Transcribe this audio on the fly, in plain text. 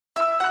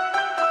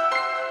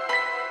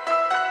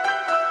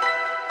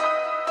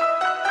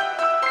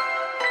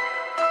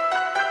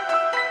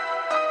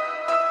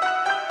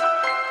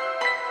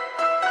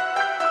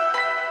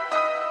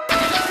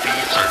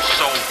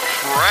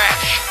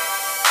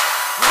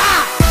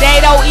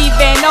don't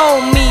even know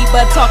me,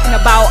 but talking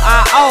about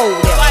I owe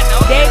them.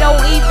 They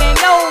don't even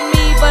know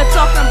me, but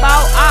talking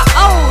about I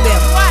owe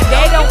them.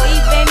 They don't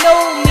even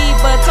know me,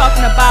 but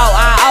talking about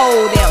I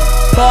owe them.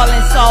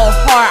 Ballin' so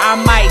hard I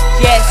might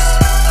just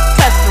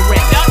touch the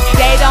rim.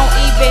 They don't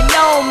even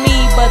know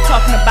me, but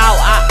talking about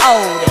I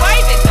owe them.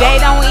 They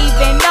don't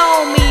even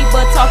know me,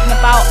 but talking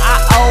about I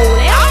owe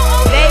them.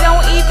 They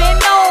don't even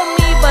know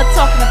me, but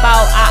talking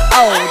about I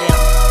owe them.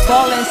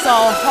 Ballin'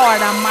 so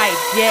hard I might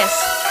just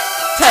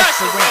touch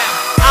the rim.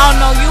 I don't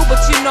know you,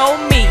 but you know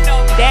me.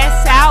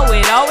 That's how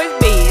it always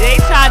be. They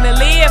tryna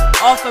live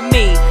off of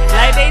me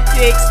like they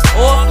ticks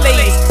or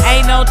fleas.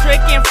 Ain't no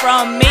tricking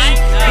from me.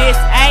 This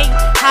ain't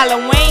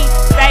Halloween.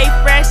 Stay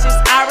fresh as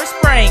Irish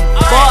Spring.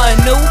 Bought a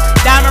new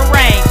diamond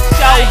ring.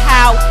 Show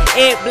how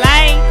it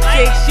bling.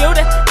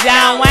 6-shooter,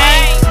 John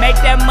Wayne. Make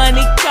that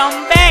money come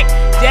back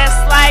just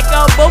like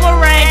a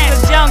boomerang.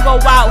 The jungle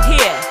out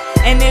here,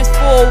 and it's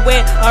full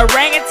with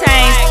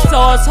orangutans,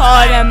 so it's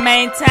hard to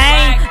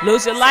maintain.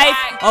 Lose your life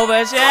over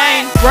a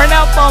chain. Run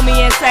up on me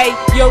and say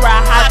you're a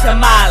hot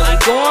tamale.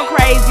 Going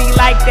crazy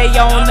like they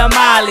on the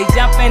molly.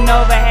 Jumping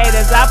over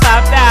haters, I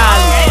pop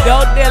dolly.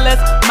 Dope dealers,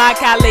 my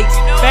colleagues.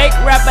 Fake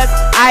rappers,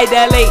 I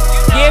delete.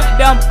 Give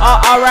them a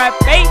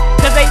RIP,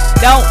 cause they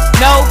don't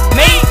know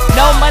me.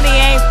 No money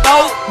ain't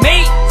for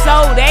me,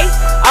 so they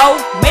owe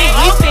me.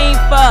 We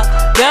fiend for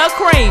the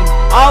cream,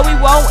 all we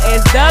want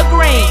is the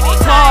green.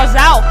 Claws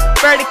out,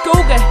 Freddy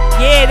Cougar,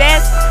 yeah,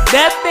 that's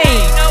the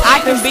thing.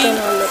 I can be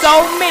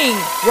so mean,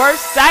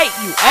 worst sight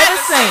you ever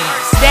seen.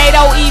 They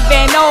don't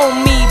even know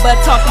me, but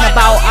talking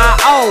about I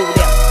owe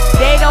them.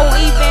 They don't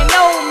even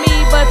know me,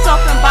 but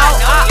talking about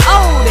I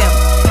owe them.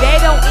 They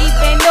don't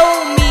even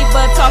know me,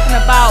 but talking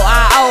about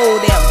I owe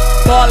them.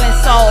 Ballin'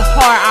 so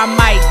hard I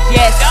might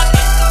just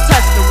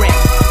touch the rim.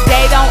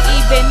 They don't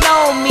even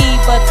know me,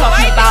 but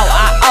talking about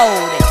I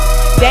owe them.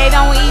 They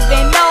don't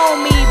even know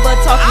me, but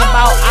talking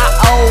about I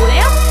owe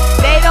them.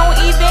 They don't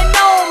even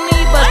know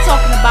me, but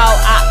talking about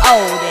I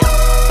owe them.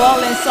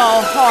 Ballin'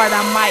 so hard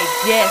I might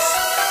just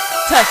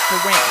touch the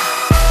rim.